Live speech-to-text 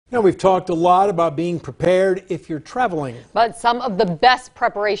Now, we've talked a lot about being prepared if you're traveling. But some of the best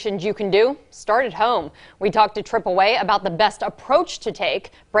preparations you can do start at home. We talked to AAA about the best approach to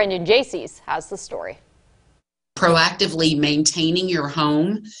take. Brandon Jaycees has the story. Proactively maintaining your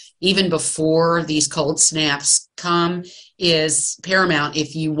home, even before these cold snaps come, is paramount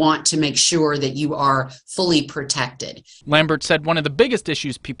if you want to make sure that you are fully protected. Lambert said one of the biggest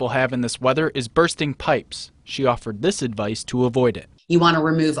issues people have in this weather is bursting pipes. She offered this advice to avoid it. You want to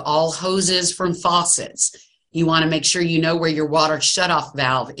remove all hoses from faucets. You want to make sure you know where your water shutoff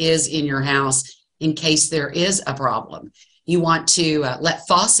valve is in your house in case there is a problem. You want to let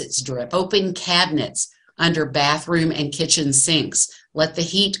faucets drip, open cabinets under bathroom and kitchen sinks. Let the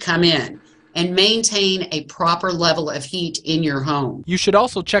heat come in and maintain a proper level of heat in your home. You should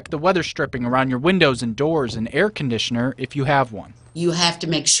also check the weather stripping around your windows and doors and air conditioner if you have one. You have to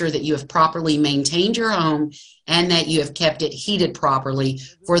make sure that you have properly maintained your home and that you have kept it heated properly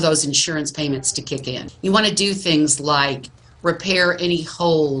for those insurance payments to kick in. You want to do things like repair any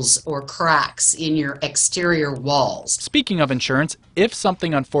holes or cracks in your exterior walls. Speaking of insurance, if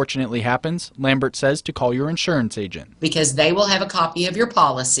something unfortunately happens, Lambert says to call your insurance agent. Because they will have a copy of your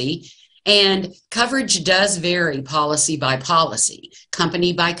policy, and coverage does vary policy by policy,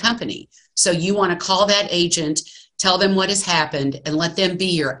 company by company. So you want to call that agent, tell them what has happened, and let them be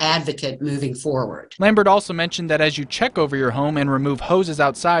your advocate moving forward. Lambert also mentioned that as you check over your home and remove hoses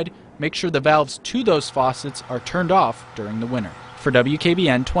outside, make sure the valves to those faucets are turned off during the winter. For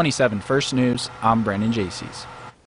WKBN 27 First News, I'm Brandon Jaycees.